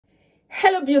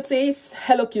Hello beauties,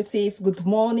 hello cuties, good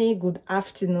morning, good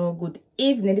afternoon, good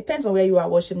evening, depends on where you are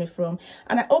watching me from,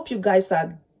 and I hope you guys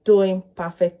are doing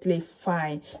perfectly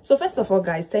fine. So first of all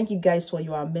guys, thank you guys for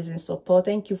your amazing support.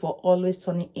 Thank you for always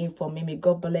turning in for me. May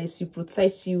God bless you,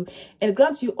 protect you, and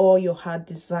grant you all your heart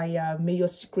desire. May your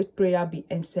secret prayer be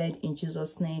answered in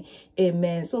Jesus' name,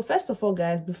 amen. So first of all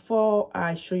guys, before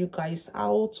I show you guys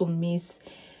how to mix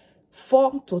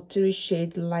 4 to 3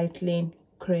 shade lightening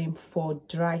cream for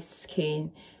dry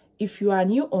skin, if you are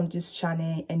new on this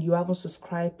channel and you haven't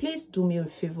subscribed, please do me a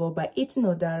favor by hitting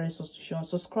on that red subscription,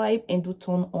 subscribe, and do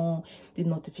turn on the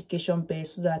notification bell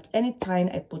so that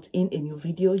anytime I put in a new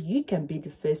video, you can be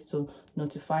the first to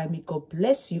notify me. God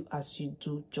bless you as you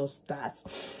do just that.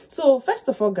 So first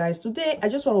of all guys, today I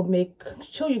just want to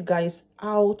show you guys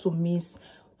how to mix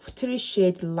 3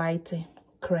 shade lighting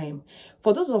cream.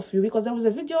 For those of you, because there was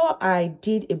a video I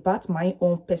did about my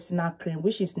own personal cream,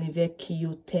 which is Nivea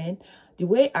Q10, the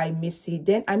way I mix it,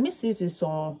 then I mix it with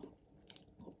some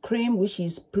cream which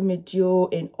is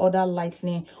Premadio and other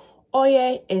lightening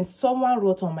oil, and someone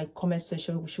wrote on my comment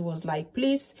section, which was like,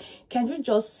 please can you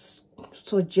just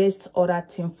suggest other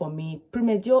thing for me?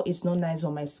 Premadio is not nice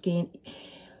on my skin.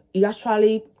 It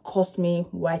actually cost me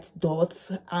white dots,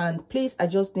 and please, I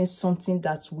just need something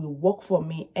that will work for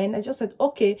me. And I just said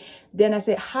okay. Then I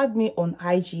said add me on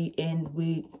IG, and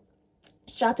we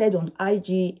chatted on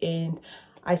IG, and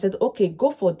I said okay,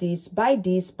 go for this, buy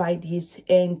this,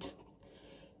 and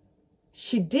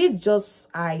she did just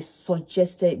I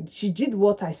suggested. She did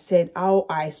what I said, how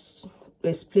I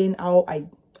explained, how I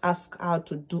asked her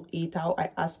to do it, how I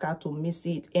asked her to mix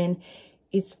it, and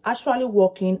it's actually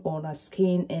working on her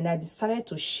skin. And I decided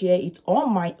to share it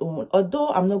on my own, although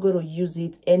I'm not going to use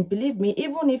it. And believe me,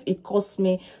 even if it costs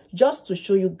me just to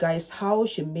show you guys how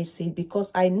she makes it,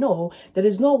 because I know there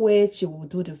is no way she will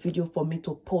do the video for me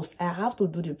to post. I have to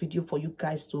do the video for you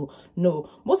guys to know,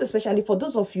 most especially for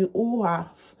those of you who have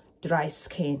dry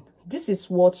skin. This is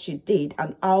what she did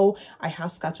and how I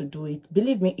asked her to do it.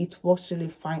 Believe me, it works really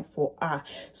fine for her.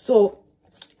 So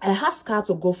I asked her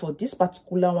to go for this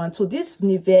particular one. So this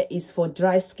Nivea is for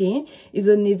dry skin. It's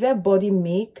a Nivea body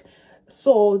milk.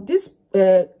 So this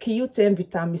Q10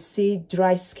 vitamin C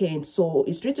dry skin. So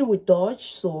it's written with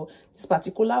Dutch. So this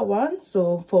particular one,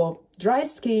 so for dry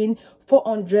skin,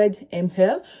 400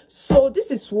 ml. So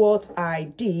this is what I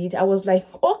did. I was like,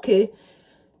 okay,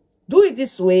 do it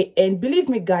this way. And believe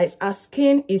me guys, our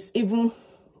skin is even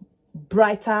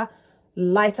brighter,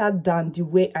 lighter than the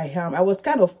way I am. I was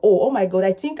kind of, oh my god,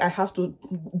 I think I have to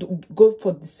go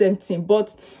for the same thing.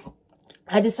 But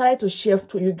I decided to share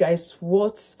to you guys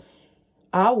what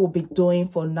I will be doing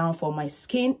for now for my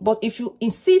skin. But if you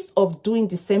insist of doing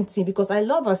the same thing, because I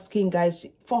love her skin guys,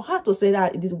 for her to say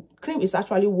that the cream is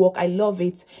actually work, I love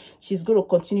it, she's going to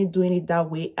continue doing it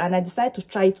that way. And I decided to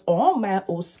try it on my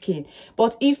own skin.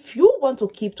 But if you want to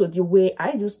keep to the way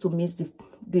I used to mix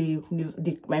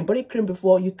my body cream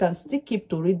before, you can still keep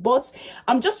to it. But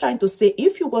I'm just trying to say,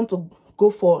 if you want to go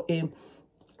for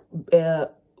a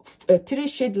 3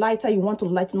 shade lighter, you want to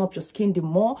lighten up your skin the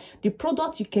more, the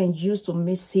product you can use to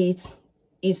mix it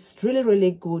is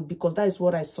really good, because that is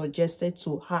what I suggested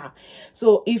to her.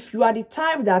 So if you are the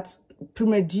type that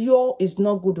Premadio is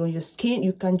not good on your skin,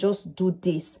 you can just do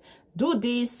this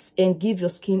and give your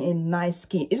skin a nice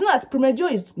skin. It's not that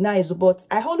Premadio is nice, but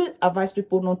I always advise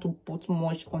people not to put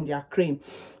much on their cream.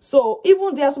 So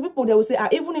even there are some people that will say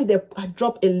even if they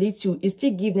drop a little, it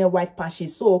still give them white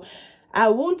patches. So I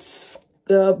won't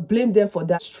blame them for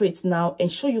that straight now,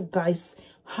 and show you guys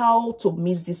how to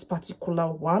mix this particular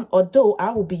one, although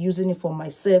I will be using it for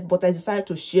myself. But I decided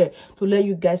to share to let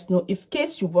you guys know, in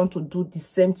case you want to do the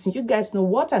same thing. You guys know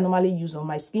what I normally use on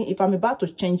my skin if I'm about to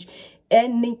change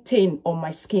anything on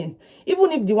my skin.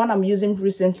 Even if the one I'm using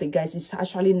recently guys is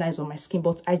actually nice on my skin,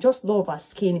 but I just love her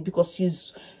skin because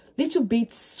she's little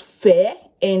bit fair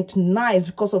and nice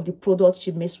because of the product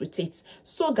she makes with it.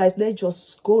 So guys, let's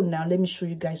just go now. Let me show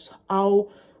you guys how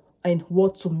and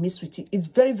what to mix with it. It's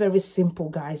very simple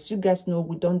guys. You guys know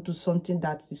we don't do something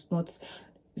that is not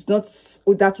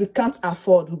that we can't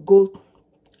afford. We go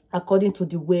according to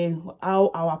the way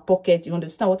how our pocket, you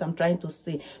understand what I'm trying to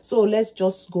say. So let's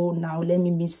just go now. Let me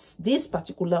mix this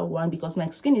particular one, because my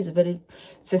skin is a very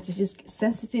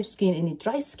sensitive skin and a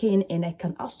dry skin, and I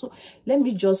can also, let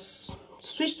me just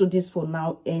switch to this for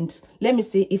now, and let me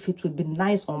see if it will be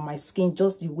nice on my skin,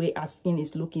 just the way our skin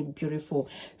is looking beautiful.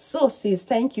 So sis,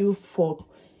 thank you for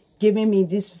giving me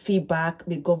this feedback.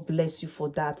 May God bless you for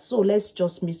that. So let's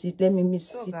just mix it. Let me mix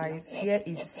it. So guys, here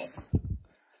is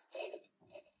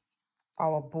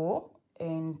our bowl,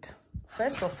 and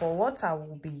first of all, what I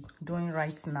will be doing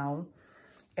right now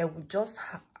I will just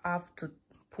have to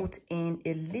put in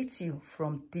a little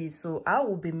from this. So I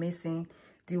will be missing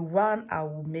the one I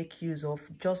will make use of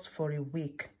just for a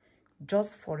week.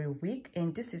 Just for a week.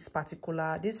 And this is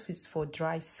particular, this is for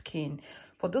dry skin.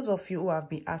 For those of you who have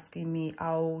been asking me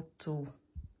how to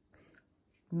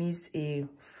mix a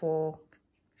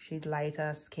 4-shade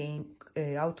lighter skin,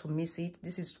 how to mix it,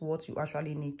 this is what you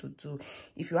actually need to do.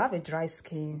 If you have a dry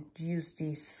skin, use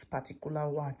this particular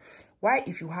one. Why,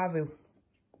 if you have a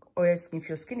oil skin, if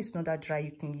your skin is not that dry,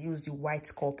 you can use the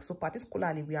white cup. So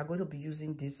particularly we are going to be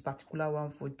using this particular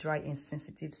one for dry and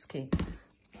sensitive skin.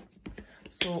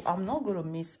 So I'm not going to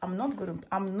miss the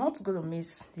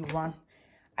one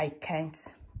I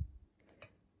can't.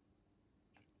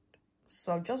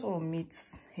 So I'm just going to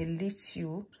mix a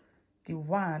little the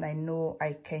one I know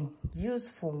I can use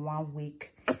for 1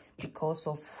 week because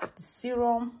of the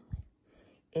serum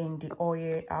and the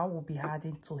oil I will be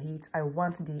adding to it. I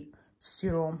want the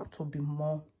serum to be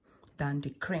more than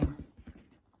the cream.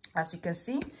 As you can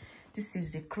see, this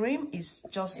is the cream. It's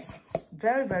just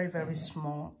very, very, very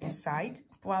small inside.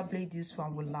 Probably this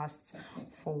one will last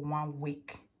for 1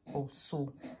 week or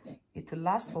so. It will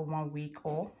last for 1 week,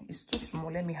 or it's too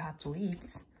small. Let me add to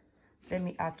it. Let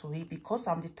me add to it because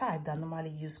I'm the type that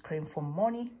normally use cream for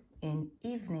morning and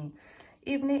evening.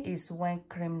 Evening is when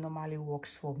cream normally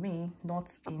works for me, not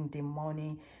in the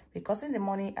morning, because in the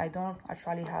morning I don't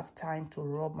actually have time to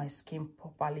rub my skin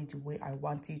properly the way I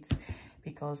want it,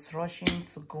 because rushing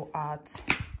to go out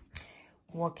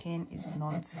working is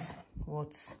not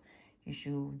what you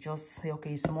should just say,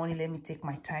 okay, it's morning, let me take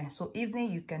my time. So evening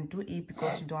you can do it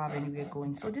because you don't have anywhere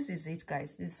going. So this is it,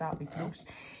 guys. This is how it looks.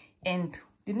 And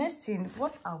the next thing,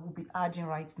 what I will be adding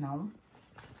right now,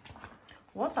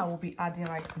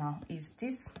 is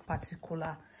this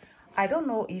particular, I don't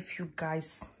know if you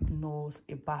guys know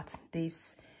about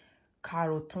this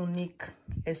carotonic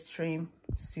extreme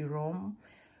serum,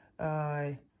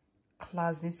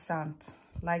 cleansant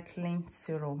lightening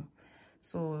serum.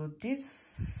 So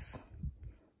this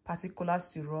particular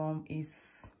serum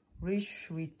is rich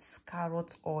with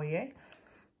carrot oil,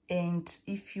 and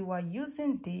if you are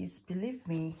using this, believe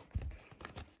me,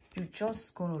 you're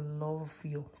just gonna love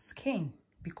your skin,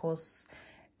 because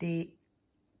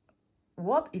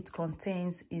what it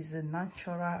contains is a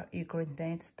natural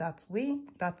ingredient that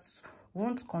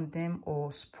won't condemn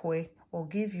or spoil or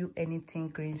give you anything,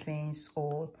 green veins,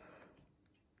 or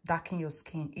darken your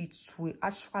skin. It will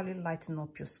actually lighten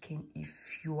up your skin.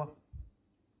 If you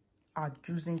are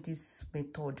using this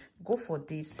method, go for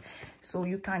this. So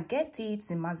you can get it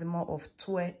in maximum of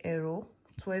 12 euro,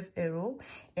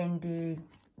 and the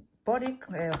body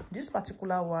this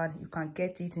particular one you can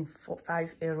get it in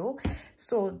 5 euro.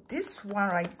 So this one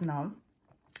right now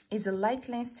is a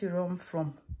lightening serum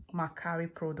from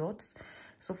MAKARI products.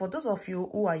 So for those of you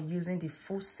who are using the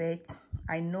full set,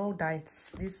 I know that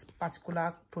this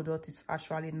particular product is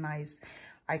actually nice.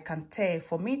 I can tell,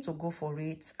 for me to go for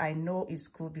it, I know it's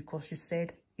good because she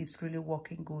said it's really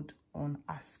working good on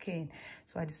her skin.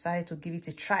 So I decided to give it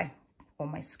a try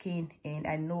on my skin, and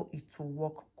I know it will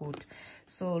work good.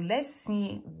 So let's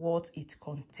see what it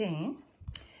contains.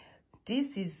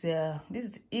 This is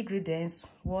ingredients,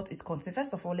 what it contains.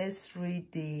 First of all, let's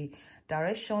read the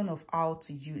direction of how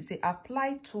to use it.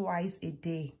 Apply twice a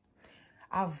day.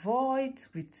 Avoid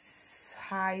with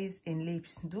eyes and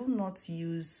lips. Do not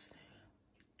use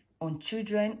on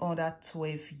children under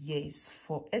 12 years,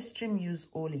 for extreme use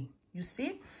only. You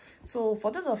see? So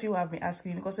for those of you who have been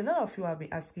asking, because a lot of you have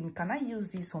been asking, can I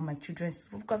use this on my children?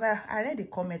 Because I read a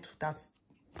comment that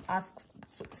asked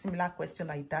similar question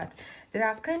like that. There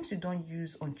are creams you don't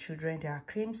use on children. There are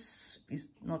creams is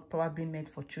not probably meant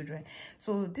for children.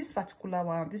 So this particular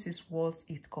one, this is what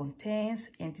it contains,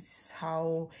 and this is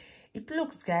how it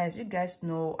looks, guys. You guys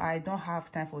know I don't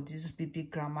have time for this BB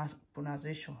grammar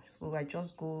pronunciation, so I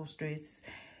just go straight.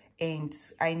 And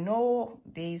I know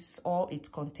this, all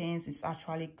it contains is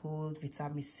actually good: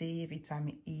 vitamin C,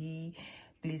 vitamin E,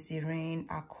 glycerin,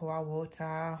 aqua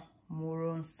water,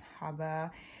 morons, haba,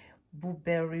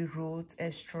 blueberry root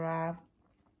extra,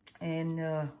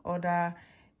 and other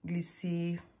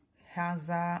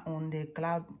glycyrrhaza on the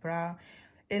glabra.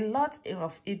 A lot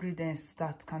of ingredients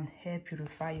that can help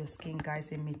purify your skin,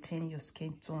 guys, and maintain your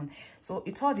skin tone. So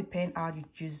it all depends how you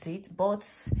use it.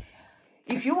 But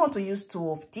if you want to use 2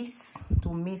 of this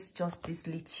to mix just this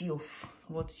little of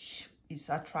what is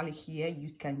actually here,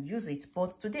 you can use it.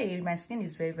 But today my skin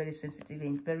is very, very sensitive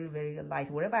and very, very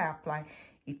light. Wherever I apply,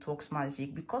 it works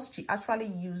magic, because she actually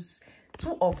used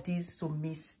 2 of these to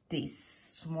mix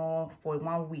this small for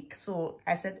 1 week. So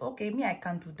I said, okay, me, I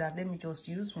can't do that. Let me just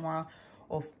use 1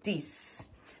 of this,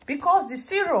 because the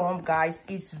serum, guys,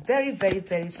 is very, very,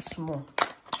 very small.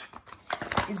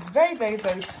 It's very, very,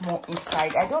 very small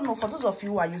inside. I don't know, for those of you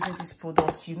who are using this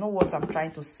product, you know what I'm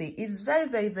trying to say. It's very,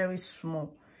 very, very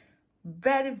small.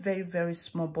 Very, very, very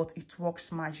small, but it works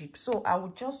magic. So I will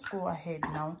just go ahead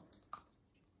now.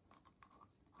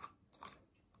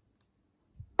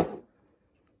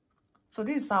 So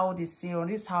this is how the serum,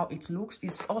 this is how it looks.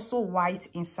 It's also white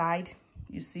inside,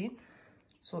 you see.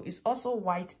 So it's also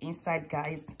white inside,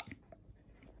 guys.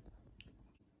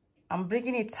 I'm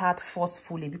bringing it out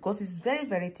forcefully because it's very,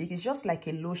 very thick. It's just like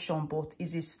a lotion, but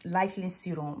it's a lightening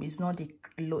serum. It's not a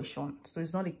lotion. So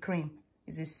it's not a cream.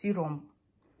 It's a serum.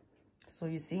 So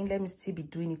you see, let me still be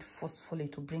doing it forcefully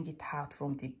to bring it out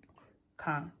from the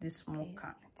can, this small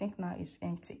can. I think now it's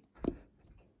empty.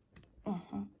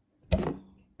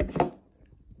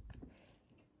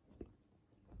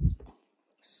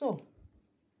 So,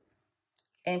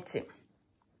 empty.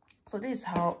 So this is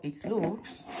how it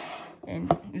looks.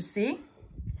 And you see,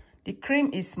 the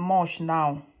cream is mush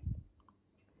now.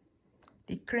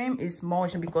 The cream is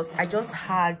mush because I just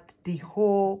had the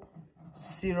whole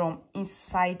serum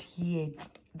inside here.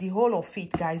 The whole of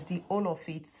it, guys, the whole of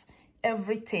it.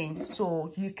 Everything.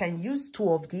 So you can use 2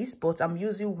 of these, but I'm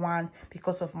using 1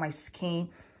 because of my skin,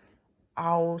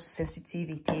 how sensitive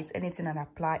it is. Anything I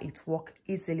apply, it works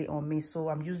easily on me. So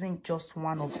I'm using just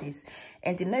 1 of these.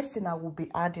 And the next thing I will be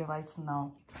adding right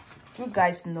now, you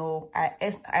guys know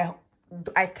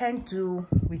I can't do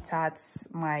without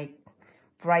my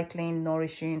brightening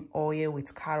nourishing oil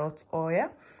with carrot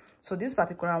oil. So this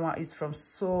particular one is from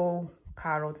So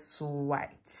Carrot So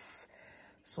White.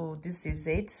 So this is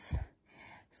it.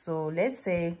 So let's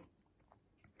say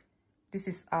this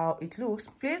is how it looks.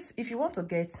 Please, if you want to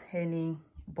get any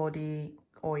body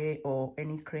oil or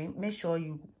any cream, make sure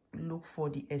you look for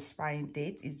the expiring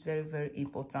date. It's very, very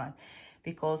important,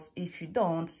 because if you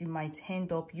don't, you might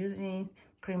end up using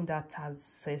cream that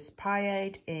has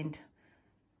expired, and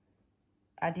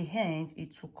at the end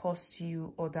it will cost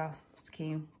you other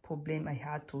skin problem I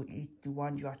had to eat the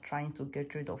one you are trying to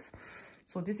get rid of.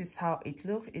 So this is how it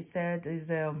looks. It said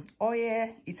is oil.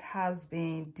 It has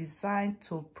been designed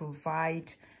to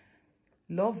provide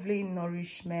lovely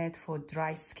nourishment for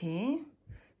dry skin.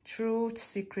 True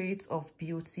secrets of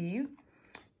beauty.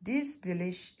 This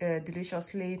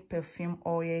deliciously perfumed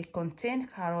oil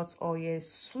contains carrot oil,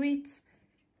 sweet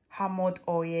almond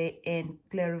oil, and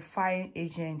clarifying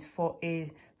agent for a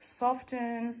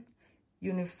softened,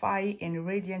 unified, and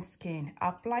radiant skin.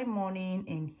 Apply morning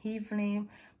and evening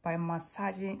by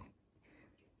massaging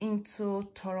into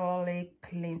thoroughly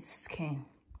cleansed skin.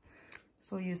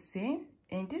 So you see,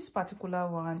 and this particular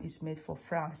one is made for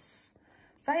France.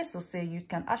 So that is to say, you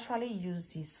can actually use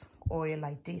this oil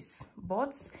like this.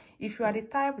 But if you are the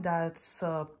type that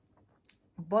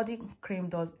body cream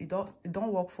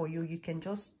don't work for you, you can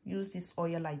just use this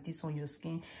oil like this on your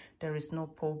skin. There is no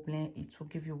problem. It will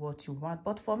give you what you want.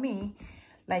 But for me,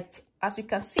 like as you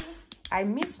can see, I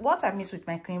miss with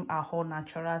my cream are all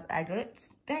natural.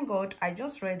 Thank God I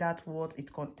just read that what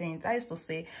it contains. I used to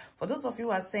say, for those of you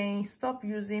who are saying stop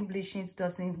using bleaching,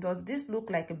 does this look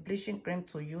like a bleaching cream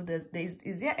to you?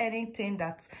 Is there anything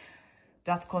that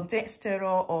contains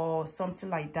steroid or something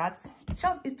like that?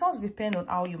 It does depend on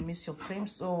how you mix your cream.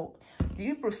 So do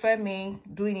you prefer me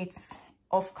doing it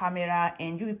off camera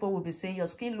and you people will be saying your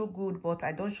skin look good, but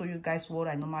I don't show you guys what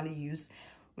I normally use?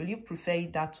 Will you prefer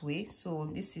it that way? So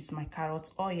this is my carrot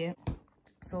oil.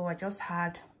 So I just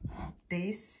had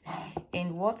this,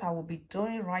 and what I will be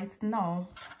doing right now,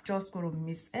 just going to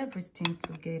mix everything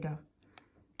together.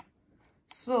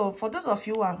 So for those of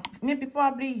you who are maybe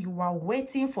probably you are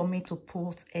waiting for me to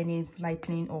put any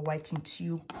lightening or whitening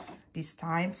tube this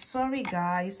time, sorry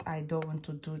guys, I don't want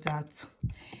to do that.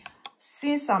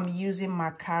 Since I'm using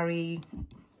MAKARI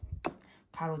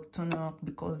carrot toner,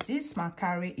 because this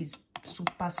MAKARI is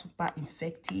super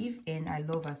effective and I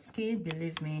love her skin.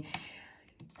 Believe me,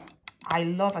 I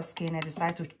love her skin. I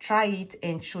decided to try it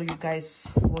and show you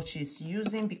guys what she's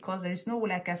using, because there is no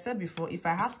way, like I said before, if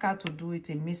I ask her to do it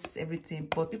and miss everything,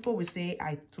 but people will say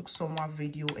I took someone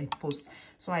video and post.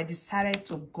 So I decided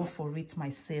to go for it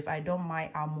myself. I don't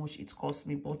mind how much it cost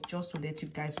me, but just to let you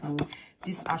guys know,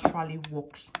 this actually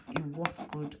works. It works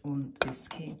good on the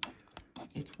skin.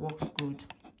 It works good.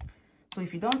 So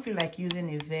if you don't feel like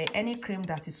using any cream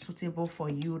that is suitable for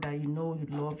you, that you know you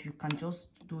love, you can just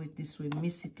do it this way.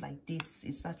 Mix it like this.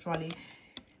 It's actually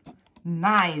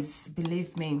nice.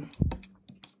 Believe me,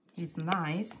 it's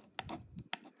nice.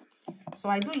 So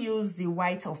I do use the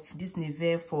white of this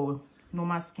Nivea for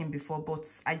normal skin before, but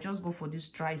I just go for this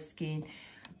dry skin.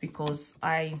 because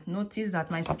I noticed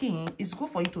that my skin is good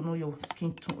for you to know your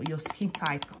skin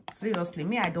type. Seriously,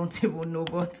 me, I don't even know,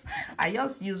 but I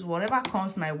just use whatever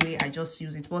comes my way. I just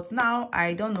use it. But now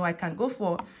I don't know. I can go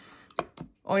for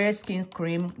oil skin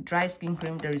cream, dry skin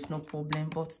cream, there is no problem,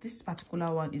 but this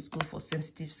particular one is good for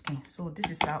sensitive skin. So this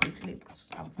is how it looks.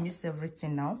 I've mixed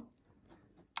everything now.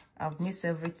 I've mixed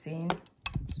everything,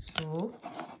 so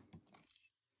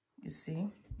you see.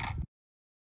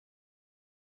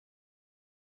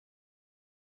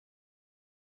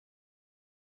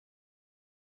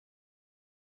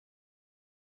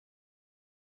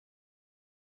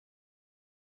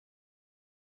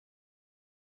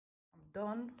 I'm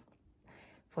done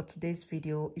for today's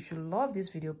video. If you love this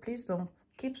video, please don't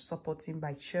keep supporting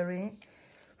by sharing.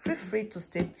 Feel free to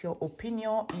state your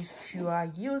opinion. If you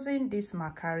are using this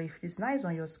Makari, if it's nice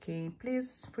on your skin,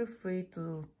 please feel free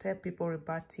to tell people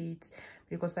about it,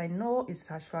 because I know it's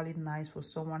actually nice for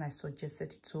someone I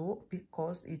suggested it to,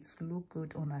 because it's look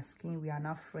good on our skin. We are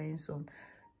now friends on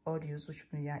audio social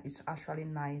media. It's actually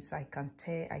nice. I can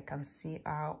tell, I can see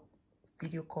our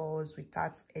video calls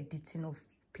without editing of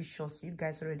pictures. You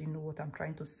guys already know what I'm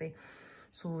trying to say.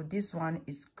 So this one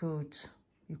is good.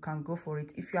 You can go for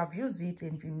it. If you have used it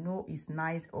and if you know it's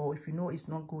nice, or if you know it's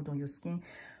not good on your skin,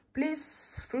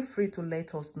 please feel free to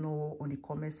let us know on the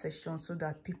comment section, so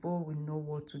that people will know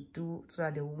what to do, so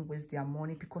that they won't waste their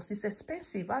money, because it's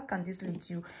expensive. How can this lead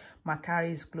you?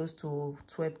 Makari is close to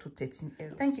 12 to 13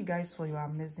 euros. Thank you guys for your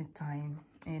amazing time,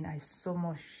 and I so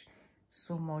much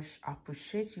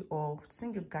appreciate you all. See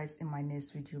you guys in my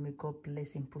next video. May God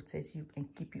bless and protect you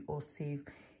and keep you all safe.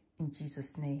 In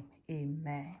Jesus' name,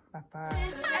 amen. Bye-bye.